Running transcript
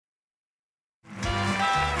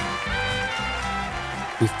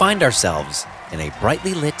We find ourselves in a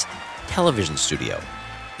brightly lit television studio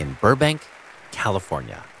in Burbank,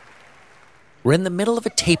 California. We're in the middle of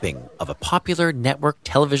a taping of a popular network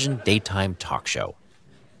television daytime talk show.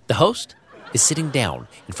 The host is sitting down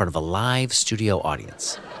in front of a live studio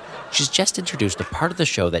audience. She's just introduced a part of the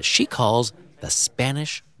show that she calls the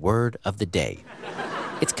Spanish word of the day.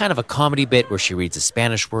 It's kind of a comedy bit where she reads a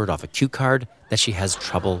Spanish word off a cue card that she has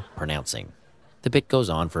trouble pronouncing. The bit goes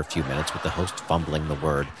on for a few minutes with the host fumbling the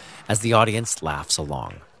word as the audience laughs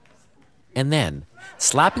along. And then,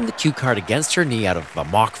 slapping the cue card against her knee out of a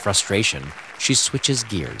mock frustration, she switches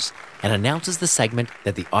gears and announces the segment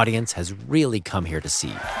that the audience has really come here to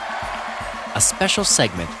see. A special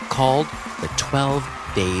segment called the 12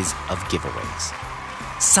 Days of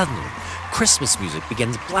Giveaways. Suddenly, Christmas music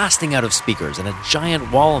begins blasting out of speakers, and a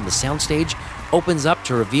giant wall on the soundstage opens up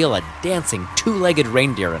to reveal a dancing two-legged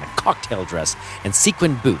reindeer in a cocktail dress and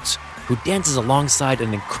sequined boots who dances alongside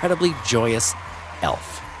an incredibly joyous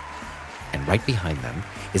elf. And right behind them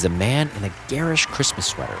is a man in a garish Christmas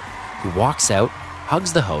sweater who walks out,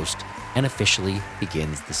 hugs the host, and officially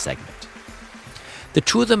begins the segment. The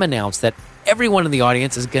two of them announce that everyone in the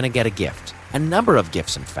audience is going to get a gift, a number of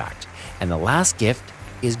gifts in fact, and the last gift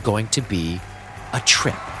is going to be a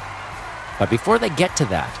trip. But before they get to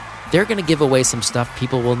that, they're going to give away some stuff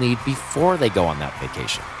people will need before they go on that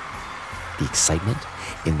vacation. The excitement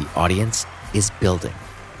in the audience is building.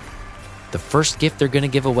 The first gift they're going to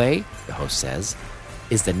give away, the host says,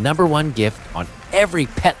 is the number one gift on every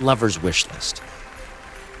pet lover's wish list.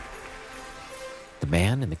 The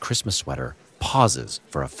man in the Christmas sweater pauses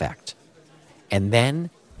for effect, and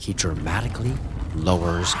then he dramatically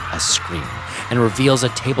lowers a screen and reveals a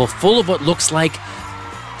table full of what looks like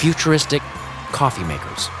futuristic coffee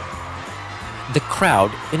makers. The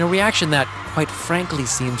crowd, in a reaction that quite frankly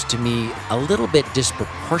seems to me a little bit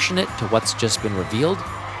disproportionate to what's just been revealed,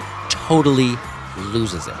 totally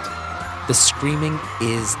loses it. The screaming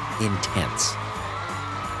is intense.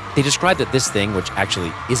 They describe that this thing, which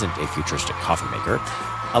actually isn't a futuristic coffee maker,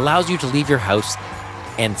 allows you to leave your house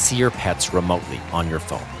and see your pets remotely on your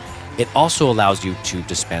phone. It also allows you to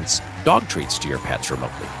dispense dog treats to your pets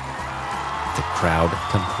remotely. The crowd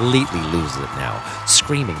completely loses it now,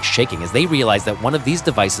 screaming, shaking, as they realize that one of these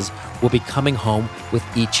devices will be coming home with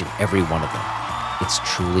each and every one of them. It's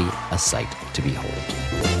truly a sight to behold.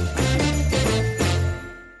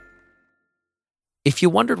 If you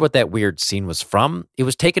wondered what that weird scene was from, it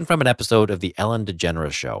was taken from an episode of The Ellen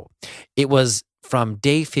DeGeneres Show. It was from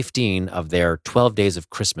day 15 of their 12 Days of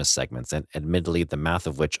Christmas segments, and admittedly, the math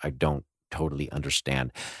of which I don't totally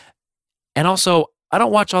understand. And also, I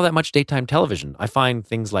don't watch all that much daytime television. I find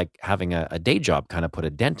things like having a day job kind of put a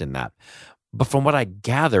dent in that. But from what I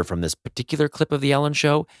gather from this particular clip of The Ellen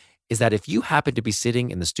Show is that if you happen to be sitting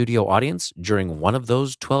in the studio audience during one of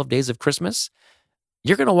those 12 days of Christmas,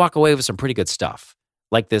 you're going to walk away with some pretty good stuff,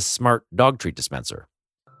 like this smart dog treat dispenser,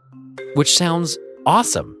 which sounds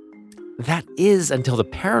awesome. That is until the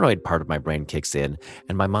paranoid part of my brain kicks in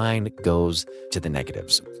and my mind goes to the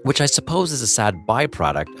negatives, which I suppose is a sad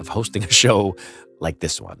byproduct of hosting a show like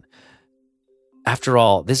this one. After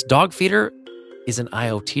all, this dog feeder is an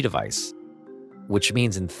IoT device, which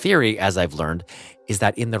means in theory, as I've learned, is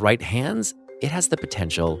that in the right hands, it has the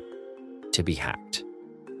potential to be hacked.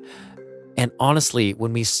 And honestly,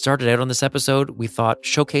 when we started out on this episode, we thought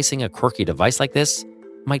showcasing a quirky device like this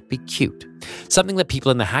might be cute. Something that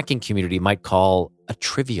people in the hacking community might call a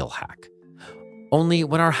trivial hack. Only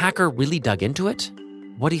when our hacker really dug into it,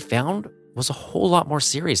 what he found was a whole lot more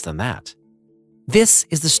serious than that. This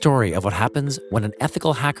is the story of what happens when an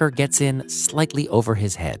ethical hacker gets in slightly over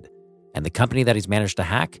his head, and the company that he's managed to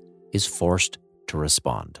hack is forced to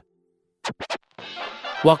respond.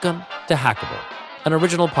 Welcome to Hackable, an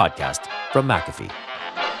original podcast from McAfee.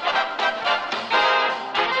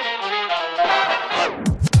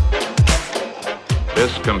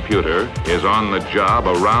 This computer is on the job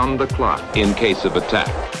around the clock in case of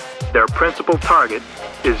attack. Their principal target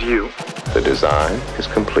is you. The design is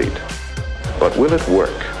complete, but will it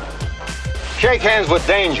work? Shake hands with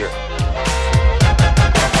danger.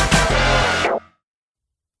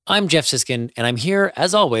 I'm Jeff Siskin, and I'm here,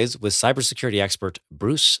 as always, with cybersecurity expert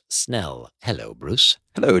Bruce Snell. Hello, Bruce.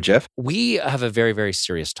 Hello, Jeff. We have a very, very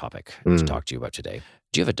serious topic to talk to you about today.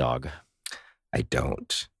 Do you have a dog? I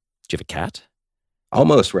don't. Do you have a cat?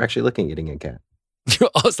 Almost. We're actually looking at getting a cat.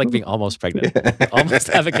 It's like being almost pregnant. Almost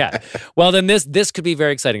have a cat. Well, then this could be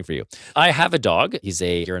very exciting for you. I have a dog. He's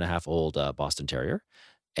a year-and-a-half-old Boston Terrier.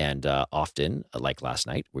 And often, like last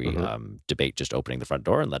night, we debate just opening the front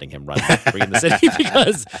door and letting him run free in the city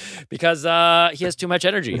because he has too much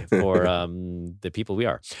energy for the people we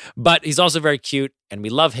are. But he's also very cute, and we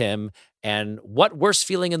love him. And what worse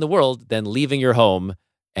feeling in the world than leaving your home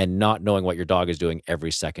and not knowing what your dog is doing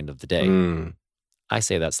every second of the day? I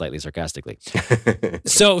say that slightly sarcastically.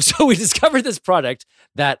 So we discovered this product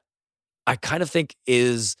that I kind of think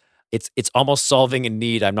is... It's almost solving a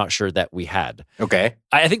need I'm not sure that we had. Okay.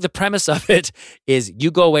 I think the premise of it is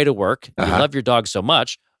you go away to work, you love your dog so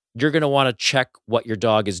much, you're going to want to check what your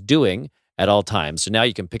dog is doing at all times. So now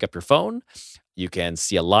you can pick up your phone, you can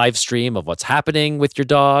see a live stream of what's happening with your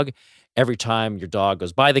dog. Every time your dog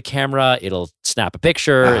goes by the camera, it'll snap a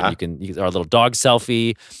picture, and you can or a little dog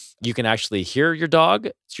selfie. You can actually hear your dog.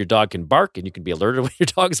 So your dog can bark, and you can be alerted when your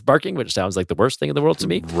dog is barking, which sounds like the worst thing in the world to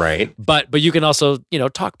me. Right. But you can also,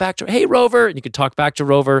 talk back to, hey, Rover, and you can talk back to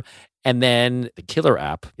Rover. And then the killer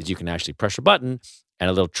app is you can actually press a button, and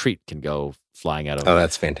a little treat can go flying out of it. Oh,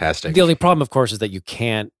 that's fantastic. The only problem, of course, is that you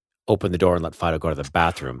can't open the door and let Fido go to the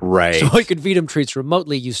bathroom. Right. So you can feed him treats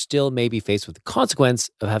remotely. You still may be faced with the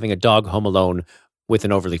consequence of having a dog home alone with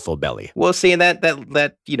an overly full belly. Well, see, and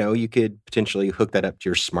that you could potentially hook that up to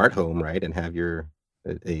your smart home, right, and have your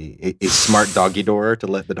a smart doggy door to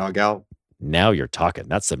let the dog out. Now you're talking.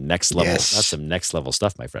 That's some next level. Yes. That's some next level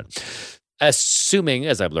stuff, my friend. Assuming,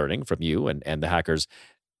 as I'm learning from you and the hackers,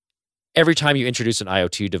 every time you introduce an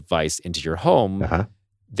IoT device into your home,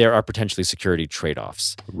 there are potentially security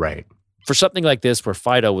trade-offs. Right. For something like this, where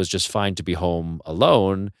Fido was just fine to be home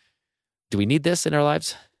alone, do we need this in our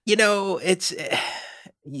lives? It's,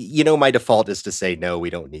 my default is to say, no, we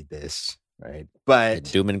don't need this, right? But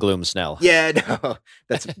Doom and gloom, Snell. Yeah, no,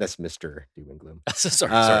 that's Mr. Doom and Gloom.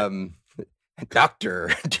 Sorry.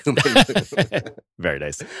 Dr. Doom and Gloom. Very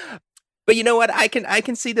nice. But you know what? I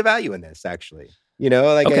can see the value in this, actually.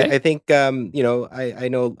 I think, I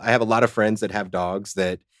know I have a lot of friends that have dogs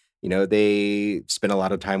that, they spend a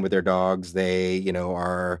lot of time with their dogs. They,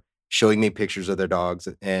 are showing me pictures of their dogs,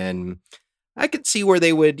 and I could see where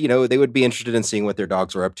they would be interested in seeing what their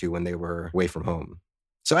dogs were up to when they were away from home.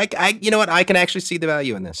 So I can actually see the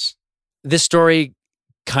value in this. This story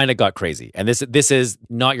kind of got crazy, and this is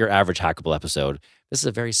not your average hackable episode. This is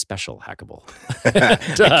a very special hackable. I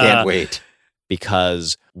can't wait.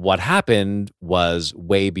 Because what happened was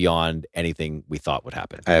way beyond anything we thought would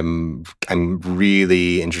happen. I'm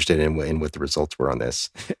really interested in what the results were on this.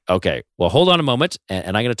 Okay, well, hold on a moment,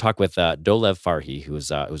 and I'm going to talk with Dolev Farhi,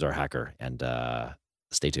 who's our hacker, and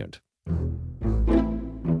stay tuned.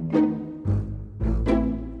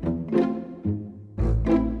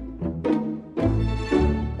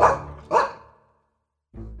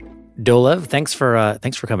 Dolev, thanks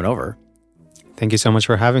for coming over. Thank you so much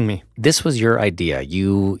for having me. This was your idea.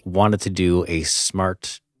 You wanted to do a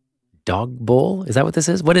smart dog bowl. Is that what this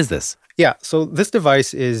is? What is this? Yeah, so this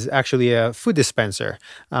device is actually a food dispenser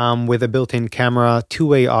with a built-in camera,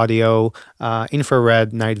 two-way audio,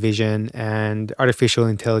 infrared night vision, and artificial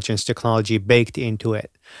intelligence technology baked into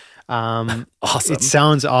it. Awesome. It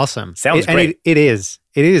sounds awesome. Sounds great. It is.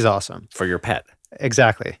 It is awesome. For your pet.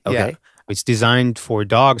 Exactly. Okay. Yeah. It's designed for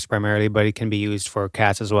dogs primarily, but it can be used for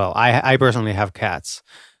cats as well. I personally have cats.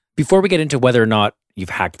 Before we get into whether or not you've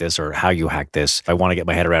hacked this or how you hacked this, I want to get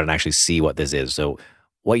my head around and actually see what this is. So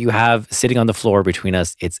what you have sitting on the floor between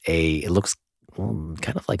us, it looks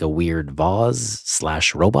kind of like a weird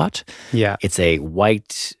vase/robot. Yeah. It's a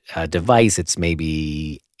white device. It's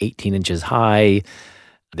maybe 18 inches high.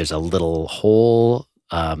 There's a little hole.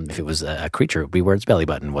 If it was a creature, it would be where its belly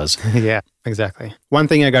button was. Yeah, exactly. One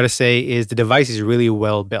thing I got to say is the device is really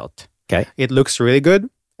well built. Okay. It looks really good,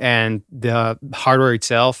 and the hardware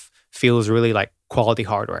itself feels really like quality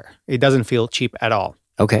hardware. It doesn't feel cheap at all.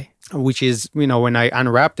 Okay. Which is, when I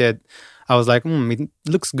unwrapped it, I was like, it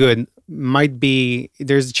looks good.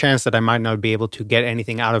 There's a chance that I might not be able to get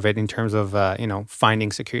anything out of it in terms of,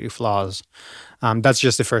 finding security flaws. That's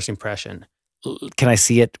just the first impression. Can I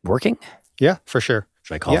see it working? Yeah, for sure.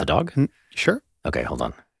 Should I call the dog? Sure. Okay, hold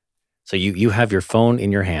on. So you have your phone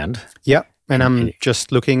in your hand. Yeah, and I'm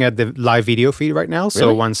just looking at the live video feed right now.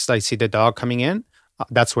 So once I see the dog coming in,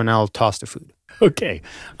 that's when I'll toss the food. Okay.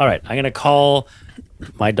 All right. I'm going to call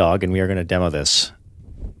my dog, and we are going to demo this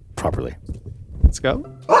properly. Let's go.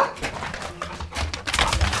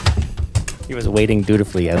 He was waiting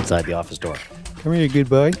dutifully outside the office door. Come here, good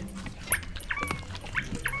boy.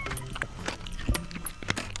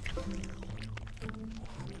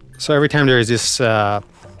 So every time there is this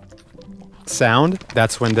sound,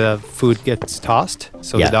 that's when the food gets tossed.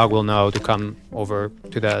 So the dog will know to come over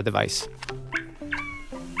to the device.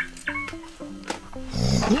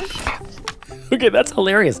 Okay, Okay, that's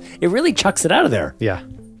hilarious. It really chucks it out of there. Yeah.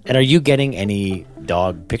 And are you getting any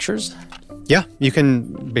dog pictures? Yeah, you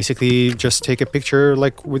can basically just take a picture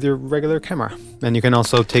like with your regular camera. And you can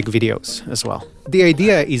also take videos as well. The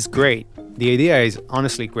idea is great. The idea is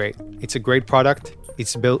honestly great. It's a great product.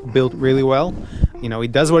 It's built really well. You know,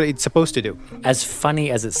 it does what it's supposed to do. As funny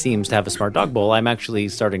as it seems to have a smart dog bowl, I'm actually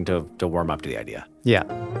starting to warm up to the idea. Yeah.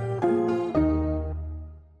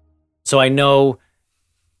 So I know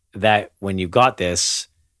that when you got this,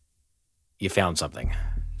 you found something.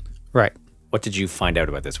 Right. What did you find out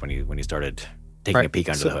about this when you started taking a peek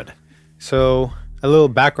under the hood? So a little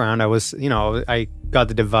background, I got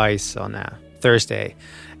the device on Thursday,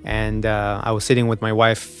 and I was sitting with my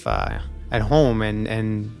wife at home,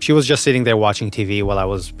 and she was just sitting there watching TV while I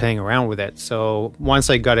was playing around with it. So once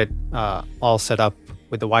I got it all set up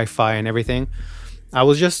with the Wi-Fi and everything, I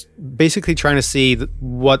was just basically trying to see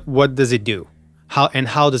what does it do?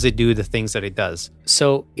 How does it do the things that it does?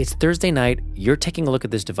 So it's Thursday night, you're taking a look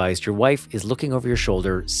at this device, your wife is looking over your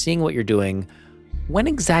shoulder, seeing what you're doing. When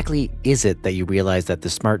exactly is it that you realize that the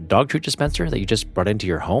smart dog treat dispenser that you just brought into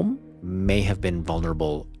your home may have been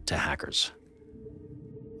vulnerable to hackers?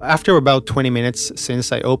 After about 20 minutes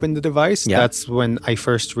since I opened the device, that's when I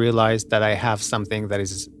first realized that I have something that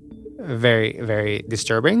is very, very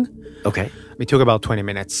disturbing. Okay. It took about 20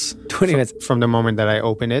 minutes. 20 minutes. From the moment that I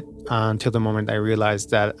opened it until the moment I realized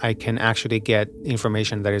that I can actually get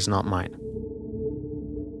information that is not mine.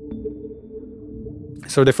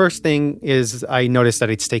 So the first thing is I noticed that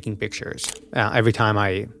it's taking pictures. Every time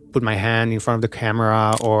I put my hand in front of the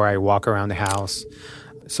camera or I walk around the house.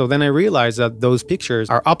 So then I realized that those pictures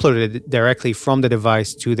are uploaded directly from the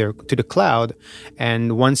device to the cloud,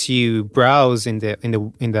 and once you browse in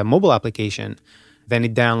the mobile application, then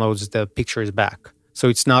it downloads the pictures back. So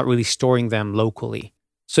it's not really storing them locally.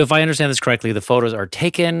 So if I understand this correctly, the photos are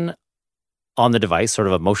taken on the device, sort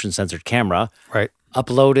of a motion censored camera, right?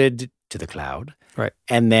 Uploaded to the cloud. Right.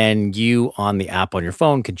 And then you on the app on your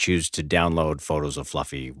phone can choose to download photos of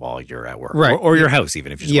Fluffy while you're at work. Right. Or your house,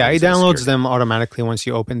 even if you just it downloads them automatically once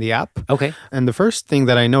you open the app. Okay. And the first thing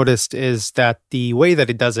that I noticed is that the way that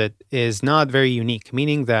it does it is not very unique,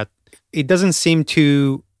 meaning that it doesn't seem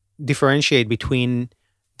to differentiate between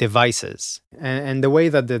devices. And the way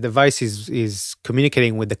that the device is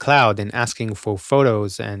communicating with the cloud and asking for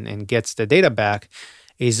photos and gets the data back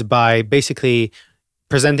is by basically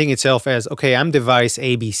presenting itself as, okay, I'm device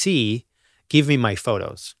ABC, give me my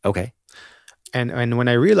photos. Okay. And when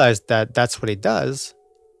I realized that that's what it does,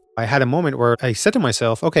 I had a moment where I said to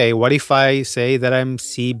myself, okay, what if I say that I'm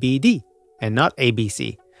CBD and not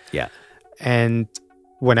ABC? Yeah. And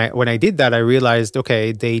when I did that, I realized,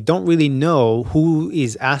 okay, they don't really know who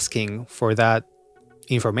is asking for that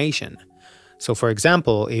information. So for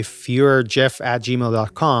example, if you're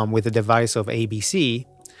jeff@gmail.com with a device of ABC,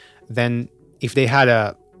 then if they had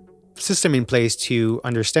a system in place to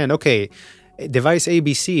understand, okay, device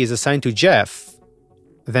ABC is assigned to Jeff,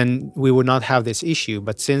 then we would not have this issue.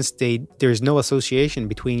 But since there's no association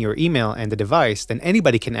between your email and the device, then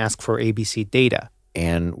anybody can ask for ABC data.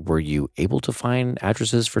 And were you able to find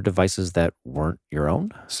addresses for devices that weren't your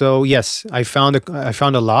own? So yes, I found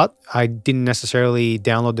a lot. I didn't necessarily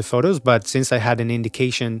download the photos, but since I had an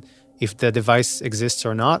indication if the device exists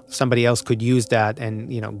or not, somebody else could use that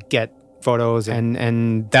and get photos.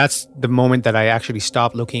 And that's the moment that I actually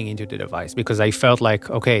stopped looking into the device, because I felt like,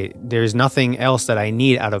 okay, there's nothing else that I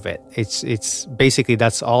need out of it. It's basically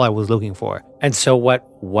that's all I was looking for. And so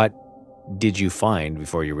what did you find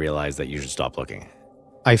before you realized that you should stop looking?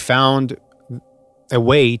 I found a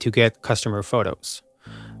way to get customer photos.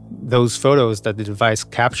 Those photos that the device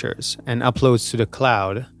captures and uploads to the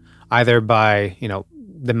cloud, either by,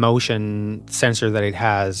 the motion sensor that it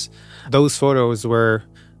has. Those photos were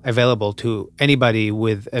available to anybody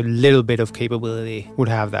with a little bit of capability would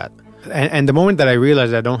have that. And the moment that I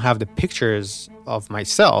realized I don't have the pictures of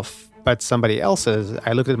myself, but somebody else's,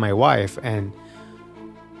 I looked at my wife and,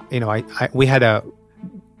 we had a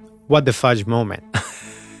what the fudge moment.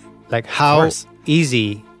 Like how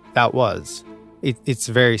easy that was. It's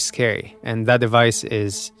very scary. And that device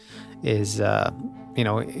is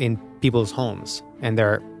in people's homes, and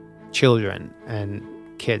their children and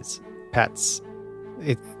kids, pets.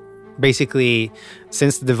 It basically,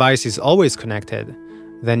 since the device is always connected,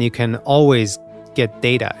 then you can always get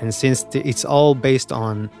data. And since it's all based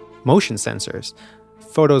on motion sensors,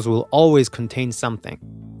 photos will always contain something.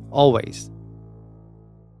 Always.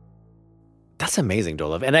 That's amazing,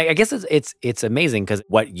 Dolev. And I guess it's amazing because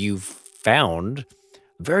what you've found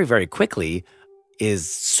very, very quickly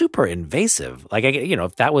is super invasive. Like,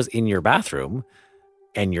 if that was in your bathroom,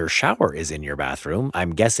 and your shower is in your bathroom,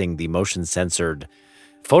 I'm guessing the motion censored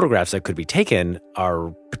photographs that could be taken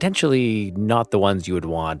are potentially not the ones you would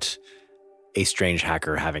want a strange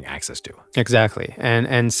hacker having access to. Exactly.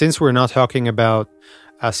 And since we're not talking about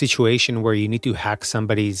a situation where you need to hack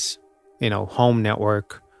somebody's, home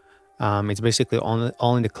network, it's basically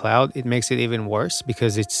all in the cloud. It makes it even worse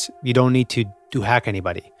because you don't need to hack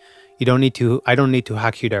anybody. I don't need to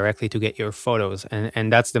hack you directly to get your photos.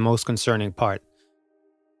 And that's the most concerning part.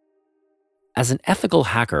 As an ethical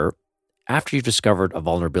hacker, after you've discovered a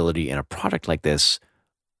vulnerability in a product like this,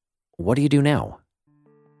 what do you do now?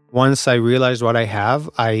 Once I realized what I have,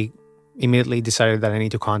 I immediately decided that I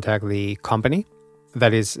need to contact the company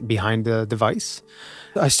that is behind the device.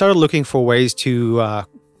 I started looking for ways to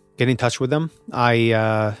get in touch with them.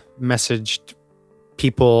 I messaged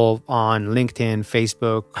people on LinkedIn,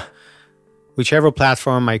 Facebook, whichever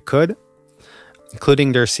platform I could,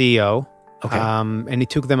 including their CEO. Okay. And it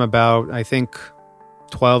took them about, I think,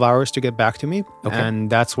 12 hours to get back to me. Okay. And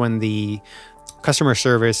that's when the customer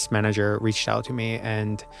service manager reached out to me.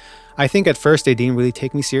 And I think at first they didn't really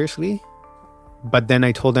take me seriously. But then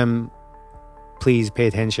I told them, please pay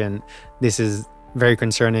attention. This is very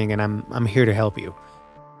concerning and I'm here to help you.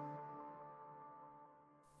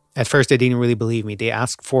 At first they didn't really believe me. They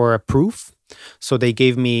asked for a proof. So they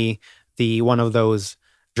gave me one of those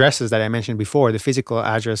addresses that I mentioned before, the physical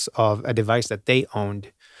address of a device that they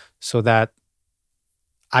owned, so that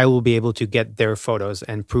I will be able to get their photos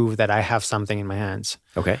and prove that I have something in my hands.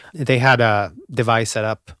 Okay. They had a device set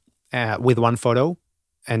up with one photo,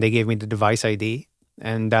 and they gave me the device ID.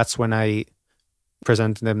 And that's when I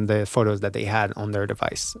presented them the photos that they had on their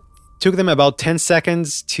device. Took them about 10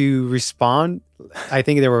 seconds to respond. I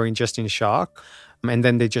think they were just in shock. And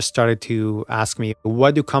then they just started to ask me,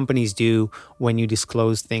 what do companies do when you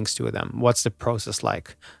disclose things to them? What's the process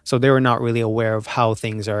like? So they were not really aware of how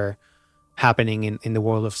things are happening in the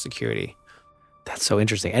world of security. That's so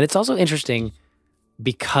interesting. And it's also interesting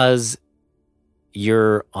because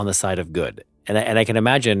you're on the side of good. And I can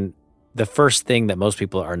imagine the first thing that most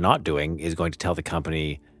people are not doing is going to tell the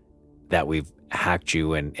company that we've hacked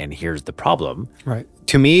you and here's the problem. Right.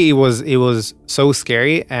 To me, it was so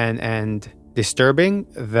scary and disturbing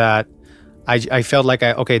that I felt like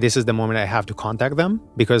this is the moment I have to contact them,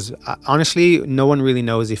 because honestly, no one really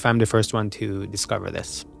knows if I'm the first one to discover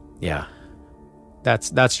this. Yeah. That's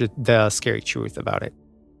the scary truth about it.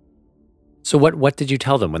 So what did you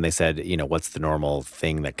tell them when they said, what's the normal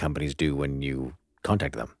thing that companies do when you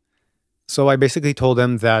contact them? So I basically told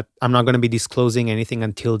them that I'm not going to be disclosing anything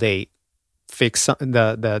until they fix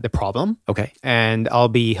the problem. Okay. And I'll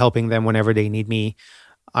be helping them whenever they need me,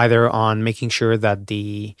 either on making sure that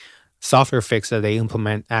the software fix that they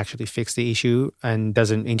implement actually fix the issue and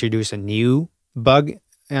doesn't introduce a new bug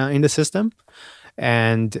in the system,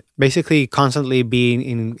 and basically constantly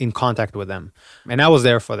being in contact with them. And I was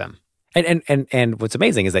there for them. And what's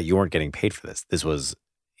amazing is that you weren't getting paid for this. This was,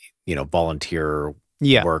 volunteer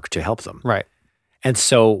work to help them. Right. And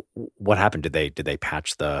so what happened? Did they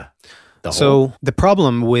patch the hole? So the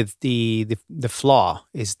problem with the flaw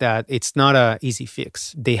is that it's not an easy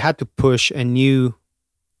fix. They had to push a new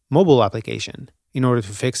mobile application in order to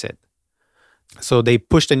fix it. So they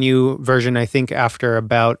pushed a new version, I think, after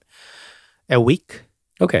about a week.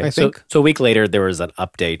 Okay. So a week later, there was an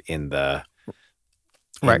update in the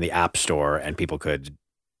App Store, and people could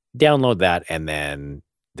download that, and then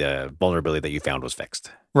the vulnerability that you found was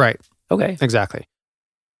fixed. Right. Okay. Exactly.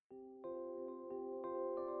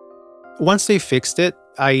 Once they fixed it,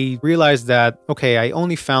 I realized that, I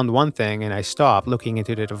only found one thing and I stopped looking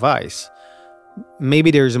into the device.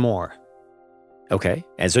 Maybe there's more. Okay.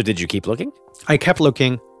 And so did you keep looking? I kept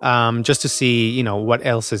looking just to see, what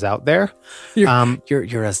else is out there. You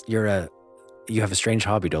have a strange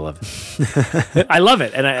hobby, Dolev. I love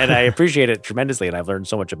it, and I appreciate it tremendously, and I've learned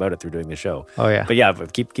so much about it through doing the show. Oh yeah, but yeah,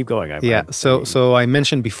 keep going. So I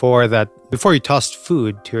mentioned before that before you toss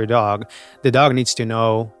food to your dog, the dog needs to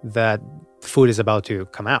know that food is about to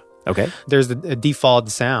come out. Okay. There's a default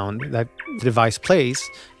sound that the device plays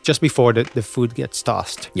just before the food gets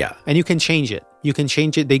tossed. Yeah. And you can change it.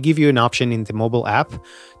 They give you an option in the mobile app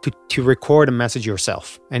to record a message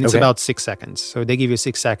yourself. And it's about 6 seconds. So they give you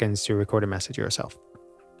 6 seconds to record a message yourself.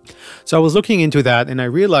 So I was looking into that, and I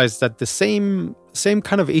realized that the same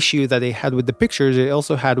kind of issue that they had with the pictures, they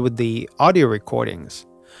also had with the audio recordings.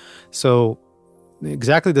 So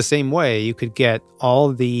exactly the same way, you could get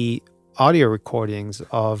all the audio recordings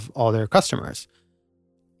of all their customers.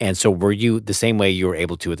 And so were you, the same way you were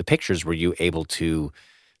able to with the pictures, were you able to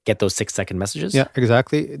get those 6 second messages? Yeah,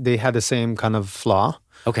 exactly. They had the same kind of flaw.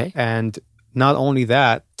 Okay. And not only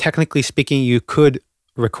that, technically speaking, you could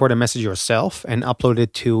record a message yourself and upload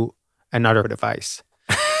it to another device.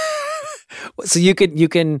 So you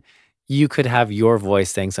could have your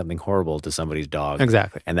voice saying something horrible to somebody's dog.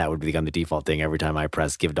 Exactly. And that would become the default thing. Every time I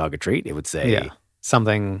press give dog a treat, it would say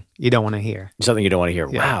something you don't want to hear. Something you don't want to hear.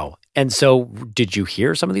 Yeah. Wow. And so did you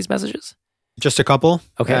hear some of these messages? Just a couple.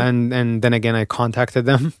 Okay. And then again, I contacted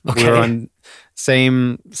them. Okay. We were on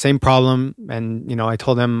same problem. And, I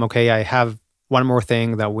told them, okay, I have one more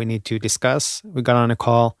thing that we need to discuss. We got on a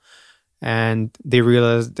call and they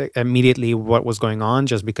realized immediately what was going on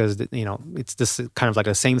just because, it's this kind of like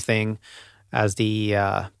the same thing as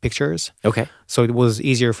the pictures. Okay. So it was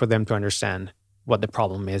easier for them to understand what the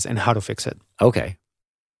problem is and how to fix it. Okay.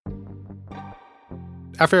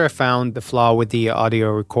 After I found the flaw with the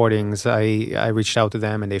audio recordings, I reached out to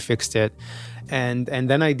them and they fixed it. And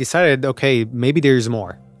then I decided, okay, maybe there's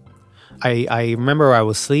more. I remember I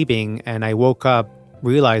was sleeping and I woke up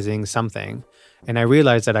realizing something. And I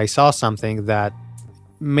realized that I saw something that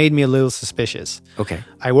made me a little suspicious. Okay.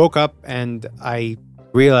 I woke up and I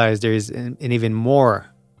realized there's an even more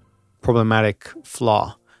problematic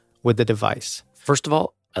flaw with the device. First of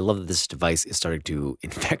all, I love that this device is starting to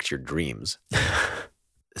infect your dreams.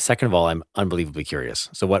 Second of all, I'm unbelievably curious.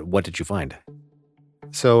 So what did you find?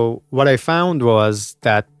 So what I found was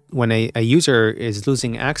that when a user is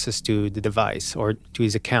losing access to the device or to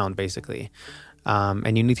his account, basically,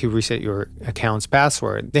 and you need to reset your account's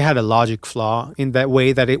password, they had a logic flaw in that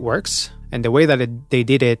way that it works. And the way that they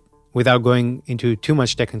did it without going into too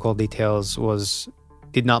much technical details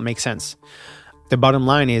did not make sense. The bottom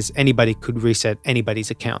line is anybody could reset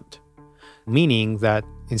anybody's account, meaning that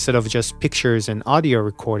instead of just pictures and audio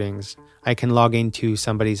recordings, I can log into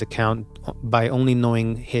somebody's account by only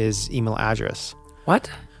knowing his email address.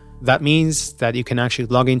 What? That means that you can actually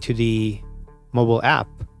log into the mobile app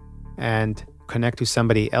and connect to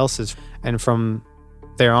somebody else's. And from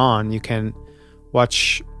there on, you can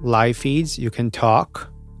watch live feeds, you can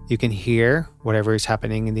talk, you can hear whatever is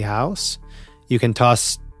happening in the house, you can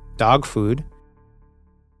toss dog food.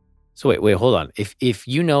 So wait, hold on. If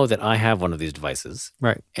you know that I have one of these devices,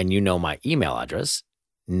 right, and you know my email address,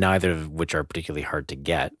 neither of which are particularly hard to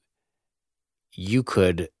get, you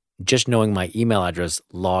could, just knowing my email address,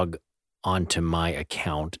 log onto my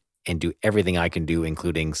account and do everything I can do,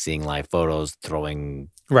 including seeing live photos, throwing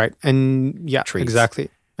right, and yeah, treats. Exactly.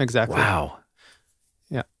 Wow.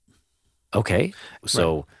 Yeah. Okay.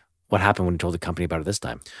 So what happened when you told the company about it this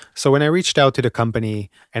time? So when I reached out to the company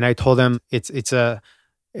and I told them it's an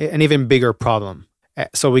even bigger problem.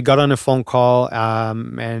 So we got on a phone call,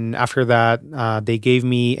 and after that, they gave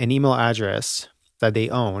me an email address that they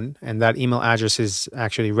own, and that email address is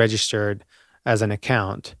actually registered as an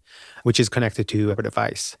account, which is connected to a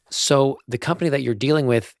device. So the company that you're dealing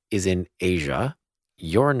with is in Asia.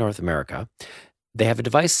 You're in North America. They have a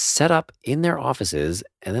device set up in their offices,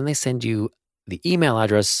 and then they send you the email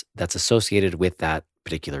address that's associated with that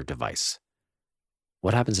particular device.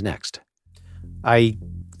 What happens next? I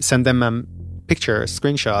send them a picture, a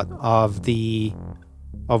screenshot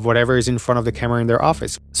of whatever is in front of the camera in their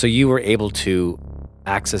office. So you were able to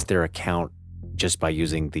access their account just by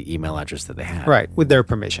using the email address that they had? Right, with their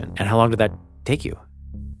permission. And how long did that take you?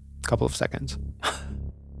 A couple of seconds.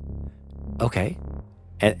 Okay.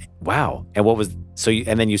 And wow. And what was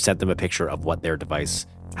and then you sent them a picture of what their device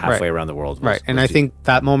halfway around the world was. Right. And I think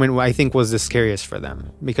that moment was the scariest for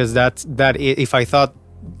them, because that if I thought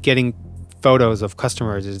getting photos of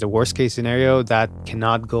customers is the worst case scenario, that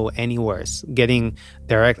cannot go any worse. Getting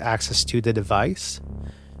direct access to the device,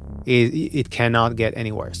 it cannot get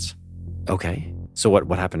any worse. Okay. So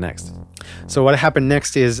what happened next? So what happened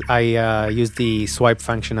next is I used the swipe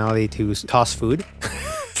functionality to toss food.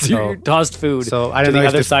 So you tossed food so I don't to know the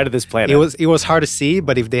other side of this planet. It was hard to see,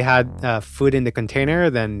 but if they had food in the container,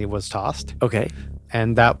 then it was tossed. Okay.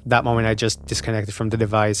 And that moment, I just disconnected from the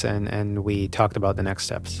device and we talked about the next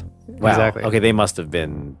steps. Wow. Exactly. Okay, they must have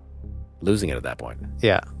been losing it at that point.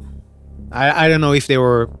 Yeah. I don't know if they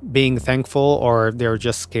were being thankful or they were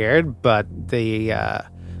just scared, but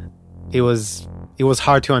it was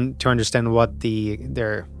hard to understand what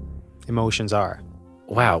their emotions are.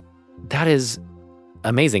 Wow. That is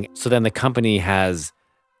amazing. So then the company has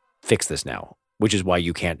fixed this now, which is why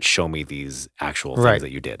you can't show me these actual things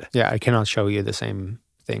that you did. Yeah, I cannot show you the same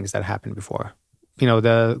things that happened before.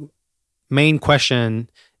 The main question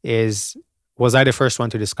is, was I the first one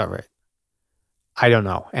to discover it? I don't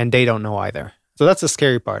know. And they don't know either. So that's the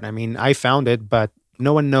scary part. I mean, I found it, but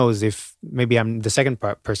no one knows if maybe I'm the second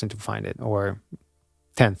person to find it or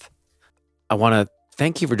 10th. I want to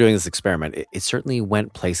thank you for doing this experiment. It certainly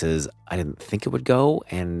went places I didn't think it would go,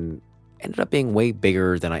 and ended up being way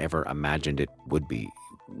bigger than I ever imagined it would be.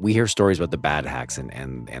 We hear stories about the bad hacks and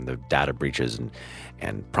the data breaches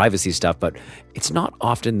and privacy stuff, but it's not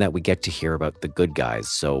often that we get to hear about the good guys.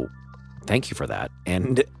 So thank you for that.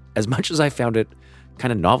 And as much as I found it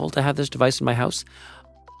kind of novel to have this device in my house,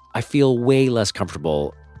 I feel way less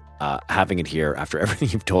comfortable having it here after everything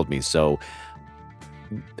you've told me. So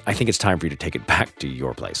I think it's time for you to take it back to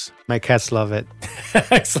your place. My cats love it.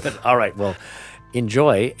 Excellent. All right. Well,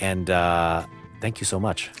 enjoy. And thank you so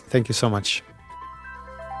much. Thank you so much.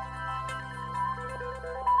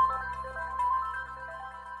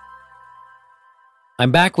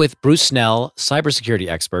 I'm back with Bruce Snell, cybersecurity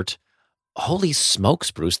expert. Holy smokes,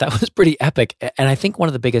 Bruce. That was pretty epic. And I think one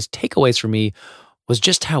of the biggest takeaways for me was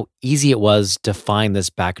just how easy it was to find this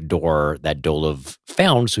back door that Dolev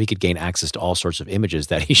found so he could gain access to all sorts of images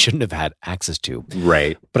that he shouldn't have had access to.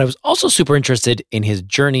 Right. But I was also super interested in his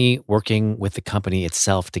journey working with the company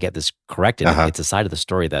itself to get this corrected. It's a side of the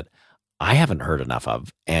story that I haven't heard enough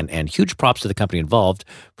of. And huge props to the company involved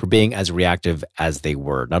for being as reactive as they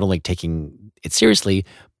were, not only taking it seriously,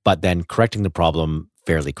 but then correcting the problem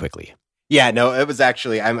fairly quickly. Yeah, no, it was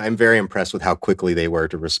actually, I'm very impressed with how quickly they were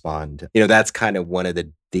to respond. You know, that's kind of one of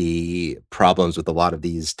the problems with a lot of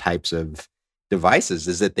these types of devices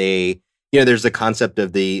is that they, you know, there's the concept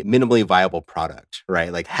of the minimally viable product,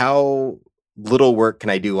 right? Like how little work can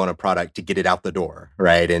I do on a product to get it out the door,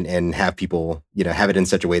 right? And have people, you know, have it in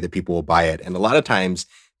such a way that people will buy it. And a lot of times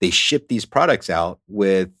they ship these products out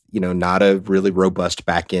with, you know, not a really robust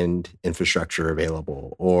back-end infrastructure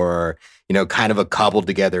available or, you know, kind of a cobbled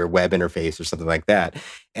together web interface or something like that.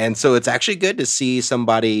 And so it's actually good to see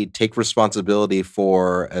somebody take responsibility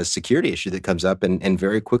for a security issue that comes up and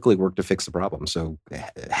very quickly work to fix the problem. So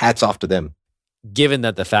hats off to them. Given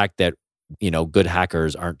that the fact that, you know, good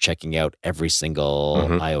hackers aren't checking out every single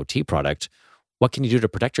IoT product, what can you do to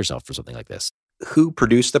protect yourself for something like this? Who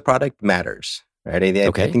produced the product matters. Right. I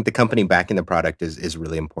think the company backing the product is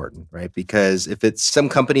really important, right? Because if it's some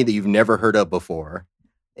company that you've never heard of before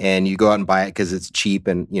and you go out and buy it because it's cheap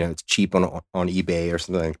and, you know, it's cheap on eBay or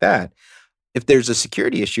something like that, if there's a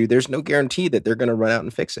security issue, there's no guarantee that they're going to run out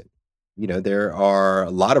and fix it. You know, there are a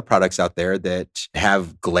lot of products out there that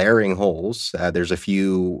have glaring holes. There's a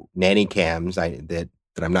few nanny cams that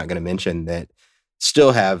I'm not going to mention that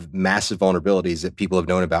still have massive vulnerabilities that people have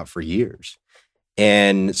known about for years.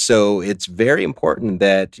 And so it's very important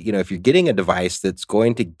that, you know, if you're getting a device that's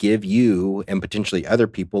going to give you and potentially other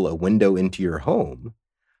people a window into your home,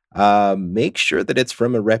 make sure that it's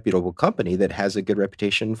from a reputable company that has a good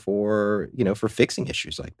reputation for, you know, for fixing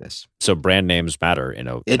issues like this. So brand names matter, you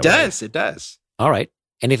know. It does. All right.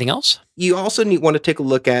 Anything else? You also want to take a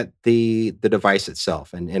look at the device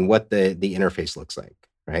itself and what the interface looks like,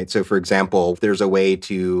 right? So for example, if there's a way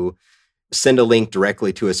to send a link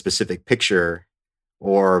directly to a specific picture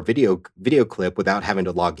or video clip without having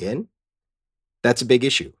to log in, that's a big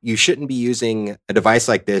issue. You shouldn't be using a device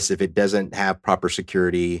like this if it doesn't have proper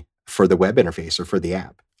security for the web interface or for the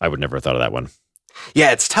app. I would never have thought of that one.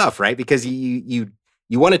 Yeah, it's tough, right? Because you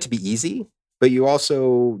want it to be easy, but you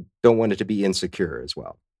also don't want it to be insecure as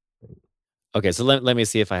well. Okay, so let me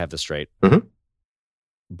see if I have this straight. Mm-hmm.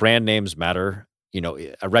 Brand names matter. You know,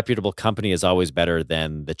 a reputable company is always better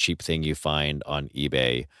than the cheap thing you find on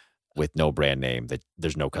eBay with no brand name, that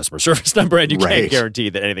there's no customer service number and you can't guarantee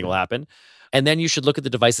that anything will happen. And then you should look at the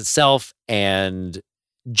device itself and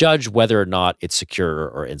judge whether or not it's secure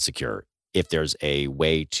or insecure. If there's a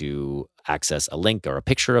way to access a link or a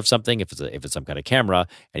picture of something, if it's some kind of camera,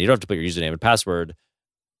 and you don't have to put your username and password,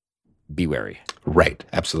 be wary. Right,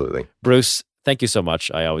 absolutely. Bruce, thank you so much.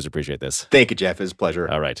 I always appreciate this. Thank you, Jeff. It's a pleasure.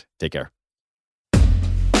 All right, take care.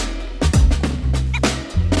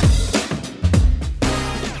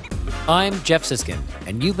 I'm Jeff Siskind,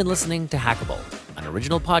 and you've been listening to Hackable, an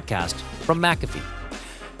original podcast from McAfee.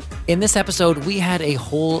 In this episode, we had a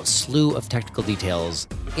whole slew of technical details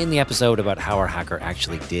in the episode about how our hacker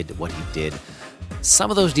actually did what he did. Some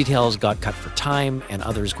of those details got cut for time, and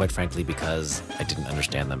others, quite frankly, because I didn't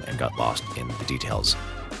understand them and got lost in the details.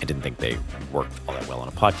 I didn't think they worked all that well on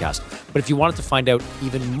a podcast. But if you wanted to find out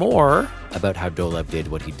even more about how Dolev did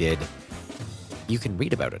what he did, you can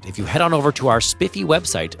read about it if you head on over to our spiffy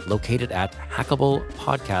website located at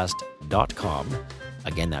hackablepodcast.com.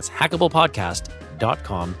 Again, that's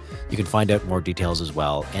hackablepodcast.com. You can find out more details as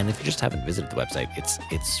well. And if you just haven't visited the website,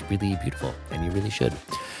 it's really beautiful, and you really should.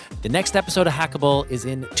 The next episode of Hackable is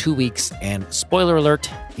in 2 weeks, and spoiler alert,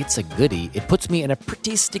 it's a goodie. It puts me in a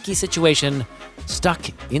pretty sticky situation, stuck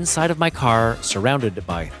inside of my car, surrounded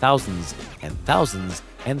by thousands and thousands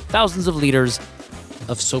and thousands of liters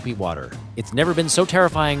of soapy water. It's never been so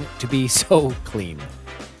terrifying to be so clean.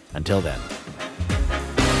 Until then.